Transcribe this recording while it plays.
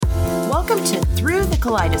to Through the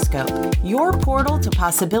Kaleidoscope, your portal to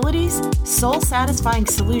possibilities, soul-satisfying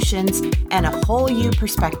solutions, and a whole you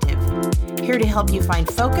perspective. Here to help you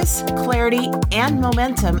find focus, clarity, and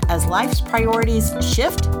momentum as life's priorities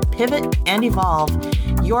shift, pivot, and evolve.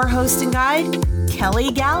 Your host and guide,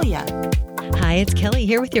 Kelly Gallia. Hi, it's Kelly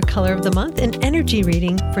here with your Color of the Month and energy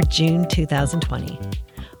reading for June 2020.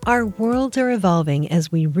 Our worlds are evolving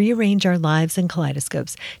as we rearrange our lives and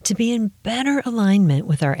kaleidoscopes to be in better alignment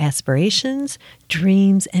with our aspirations,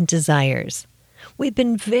 dreams, and desires. We've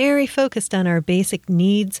been very focused on our basic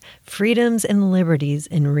needs, freedoms, and liberties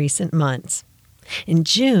in recent months. In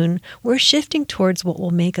June, we're shifting towards what will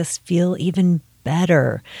make us feel even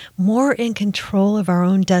better, more in control of our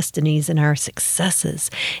own destinies and our successes,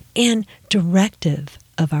 and directive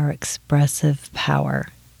of our expressive power.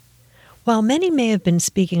 While many may have been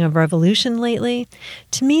speaking of revolution lately,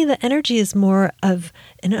 to me the energy is more of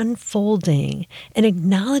an unfolding, an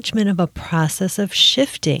acknowledgement of a process of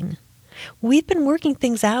shifting. We've been working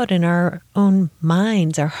things out in our own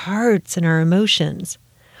minds, our hearts, and our emotions.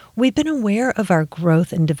 We've been aware of our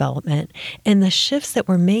growth and development and the shifts that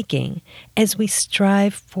we're making as we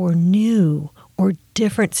strive for new or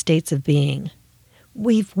different states of being.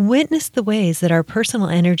 We've witnessed the ways that our personal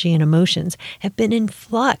energy and emotions have been in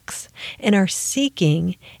flux and are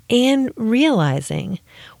seeking and realizing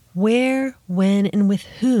where, when, and with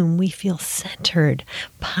whom we feel centered,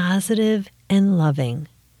 positive, and loving.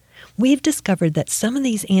 We've discovered that some of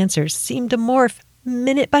these answers seem to morph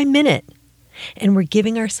minute by minute, and we're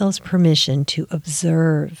giving ourselves permission to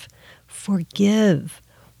observe, forgive,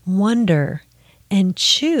 wonder, and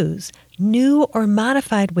choose new or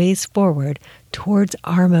modified ways forward towards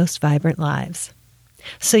our most vibrant lives.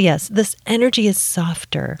 So yes, this energy is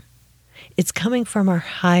softer. It's coming from our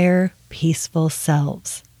higher, peaceful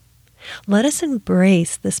selves. Let us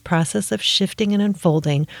embrace this process of shifting and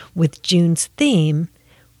unfolding with June's theme,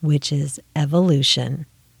 which is evolution.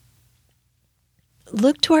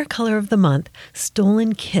 Look to our color of the month,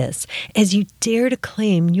 Stolen Kiss, as you dare to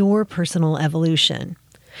claim your personal evolution.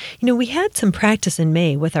 We had some practice in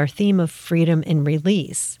May with our theme of freedom and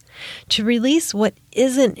release, to release what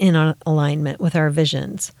isn't in alignment with our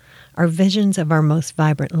visions of our most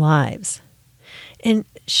vibrant lives, and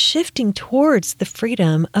shifting towards the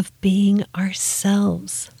freedom of being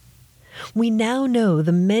ourselves. We now know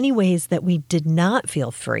the many ways that we did not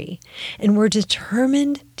feel free, and we're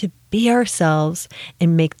determined to be ourselves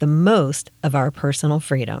and make the most of our personal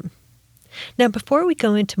freedom. Now, before we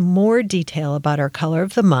go into more detail about our color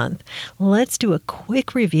of the month, let's do a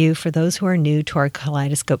quick review for those who are new to our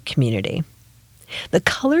Kaleidoscope community. The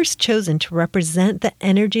colors chosen to represent the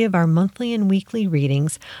energy of our monthly and weekly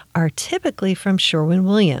readings are typically from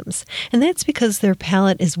Sherwin-Williams, and that's because their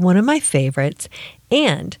palette is one of my favorites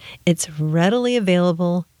and it's readily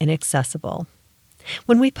available and accessible.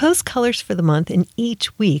 When we post colors for the month in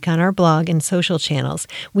each week on our blog and social channels,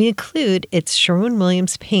 we include its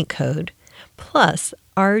Sherwin-Williams paint code, plus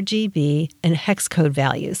RGB and hex code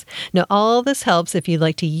values. Now, all this helps if you'd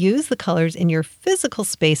like to use the colors in your physical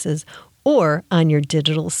spaces or on your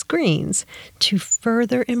digital screens to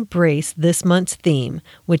further embrace this month's theme,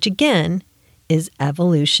 which again is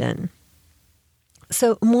evolution.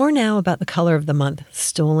 So more now about the color of the month,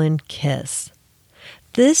 Stolen Kiss.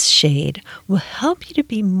 This shade will help you to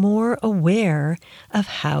be more aware of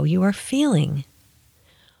how you are feeling.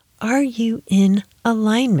 Are you in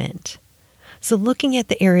alignment? So looking at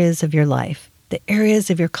the areas of your life, the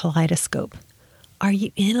areas of your kaleidoscope, are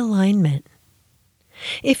you in alignment?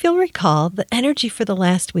 If you'll recall, the energy for the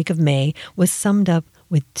last week of May was summed up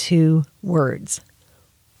with 2 words.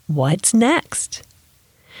 What's next?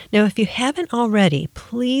 Now, if you haven't already,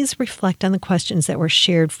 please reflect on the questions that were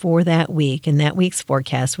shared for that week in that week's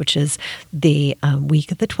forecast, which is the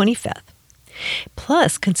week of the 25th.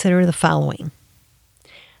 Plus, consider the following.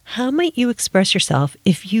 How might you express yourself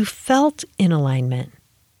if you felt in alignment?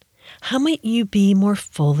 How might you be more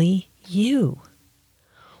fully you?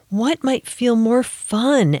 What might feel more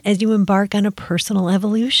fun as you embark on a personal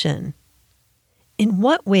evolution? In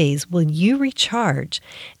what ways will you recharge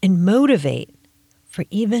and motivate for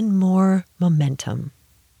even more momentum?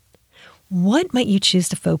 What might you choose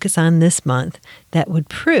to focus on this month that would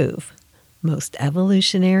prove most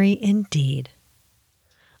evolutionary indeed?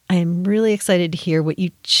 I am really excited to hear what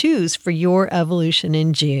you choose for your evolution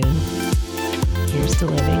in June. Here's to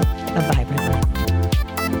living a vibrant life.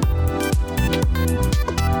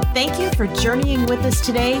 Thank you for journeying with us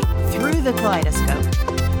today through the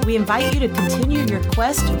Kaleidoscope. We invite you to continue your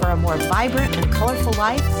quest for a more vibrant and colorful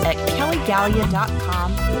life at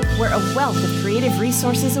kellygallia.com, where a wealth of creative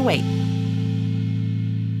resources await.